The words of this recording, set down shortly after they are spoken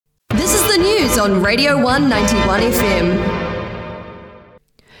the news on Radio 191 FM.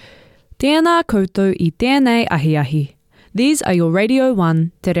 Tēnā koutou I tēnei ahiahi. These are your Radio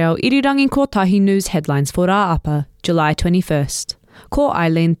 1 Te Reo Irirangi Kotahi News headlines for Rāapa, July 21st. Ko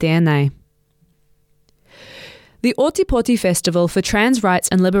Eileen tēnei. The Otipoti Festival for Trans Rights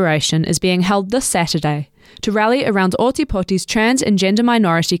and Liberation is being held this Saturday to rally around Otipoti's trans and gender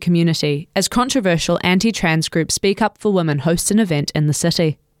minority community as controversial anti-trans group Speak Up for Women hosts an event in the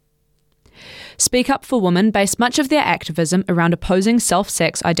city. Speak Up for Women base much of their activism around opposing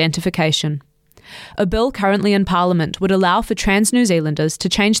self-sex identification. A bill currently in Parliament would allow for trans New Zealanders to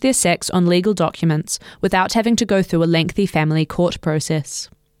change their sex on legal documents without having to go through a lengthy family court process.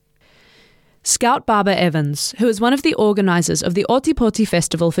 Scout Barbara Evans, who is one of the organisers of the Otipoti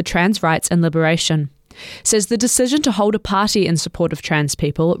Festival for Trans Rights and Liberation, says the decision to hold a party in support of trans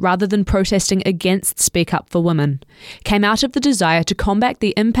people rather than protesting against Speak Up for Women came out of the desire to combat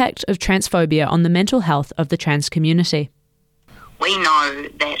the impact of transphobia on the mental health of the trans community. We know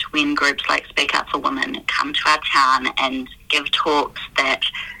that when groups like Speak Up for Women come to our town and give talks that,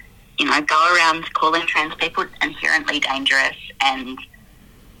 go around calling trans people inherently dangerous and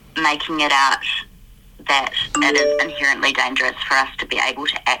making it out that it is inherently dangerous for us to be able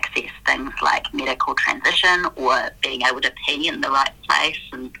to access things like medical transition or being able to pee in the right place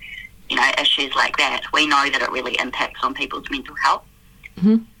and, issues like that. We know that it really impacts on people's mental health.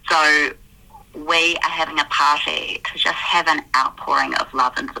 Mm-hmm. So we are having a party to just have an outpouring of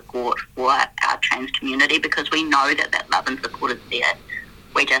love and support for our trans community because we know that love and support is there.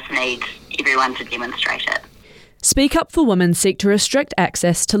 We just need everyone to demonstrate it. Speak Up for Women seek to restrict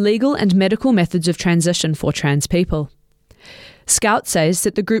access to legal and medical methods of transition for trans people. Scout says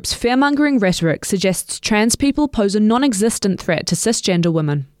that the group's fearmongering rhetoric suggests trans people pose a non-existent threat to cisgender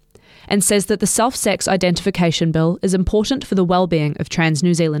women, and says that the self-sex identification bill is important for the well-being of trans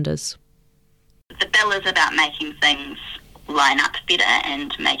New Zealanders. The bill is about making things line up better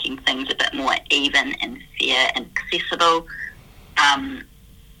and making things a bit more even and fair and accessible.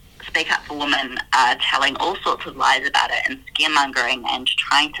 Speak Up for Women are telling all sorts of lies about it and scaremongering and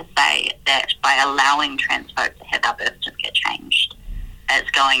trying to say that by allowing trans folks to have our birth certificate changed, it's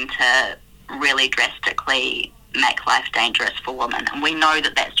going to really drastically make life dangerous for women. And we know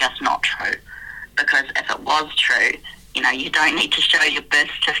that that's just not true, because if it was true, you don't need to show your birth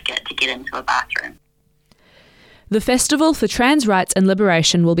certificate to get into a bathroom. The Festival for Trans Rights and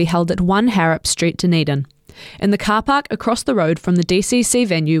Liberation will be held at 1 Harrop Street, Dunedin, in the car park across the road from the DCC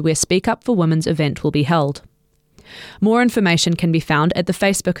venue where Speak Up for Women's event will be held. More information can be found at the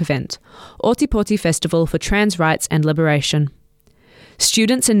Facebook event, Otipoti Festival for Trans Rights and Liberation.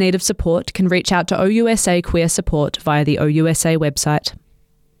 Students in need of support can reach out to OUSA Queer Support via the OUSA website.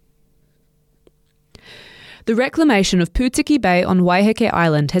 The reclamation of Putiki Bay on Waiheke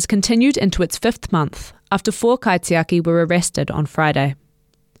Island has continued into its 5th month after 4 kaitiaki were arrested on Friday.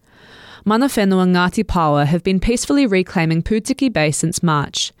 Mana whenua Ngāti Paoa have been peacefully reclaiming Putiki Bay since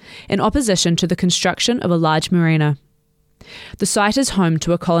March, in opposition to the construction of a large marina. The site is home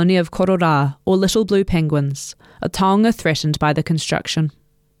to a colony of kororā, or little blue penguins, a taonga threatened by the construction.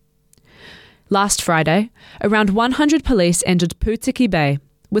 Last Friday, around 100 police entered Putiki Bay,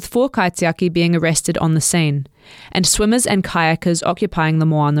 with 4 kaitiaki being arrested on the scene, and swimmers and kayakers occupying the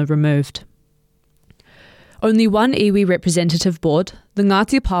moana removed. Only one iwi representative board, the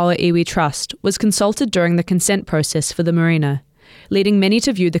Ngāti Paoa Iwi Trust, was consulted during the consent process for the marina, leading many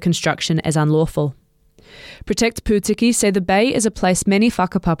to view the construction as unlawful. Protect Putiki say the bay is a place many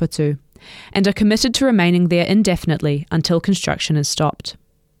whakapapa, and are committed to remaining there indefinitely until construction is stopped.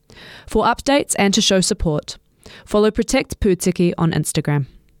 For updates and to show support, follow Protect Putiki on Instagram.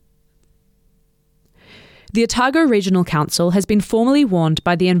 The Otago Regional Council has been formally warned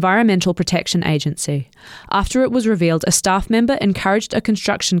by the Environmental Protection Agency after it was revealed a staff member encouraged a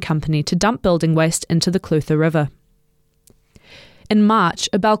construction company to dump building waste into the Clutha River. In March,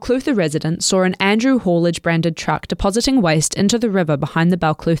 a Balclutha resident saw an Andrew Haulage branded truck depositing waste into the river behind the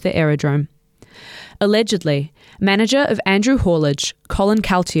Balclutha Aerodrome. Allegedly, manager of Andrew Haulage, Colin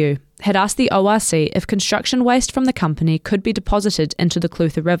Kaltiu, had asked the ORC if construction waste from the company could be deposited into the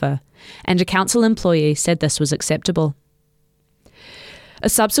Clutha River, and a council employee said this was acceptable. A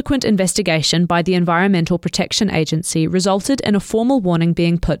subsequent investigation by the Environmental Protection Agency resulted in a formal warning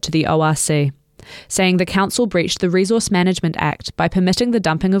being put to the ORC, saying the council breached the Resource Management Act by permitting the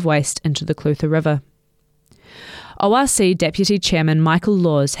dumping of waste into the Clutha River. ORC Deputy Chairman Michael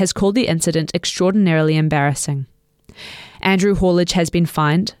Laws has called the incident extraordinarily embarrassing. Andrew Haulage has been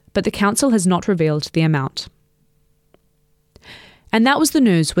fined, but the council has not revealed the amount. And that was the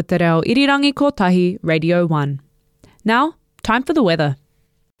news with Te Reo Irirangi Kotahi Radio 1. Now, time for the weather.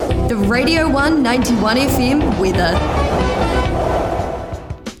 The Radio 1 91 FM weather.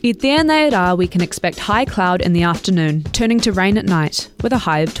 I tēnei rā, we can expect high cloud in the afternoon, turning to rain at night, with a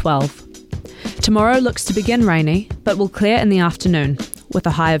high of 12. Tomorrow looks to begin rainy, but will clear in the afternoon, with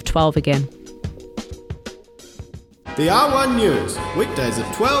a high of 12 again. The R1 News, weekdays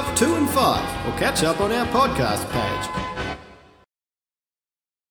at 12, 2 and 5, or catch up on our podcast page.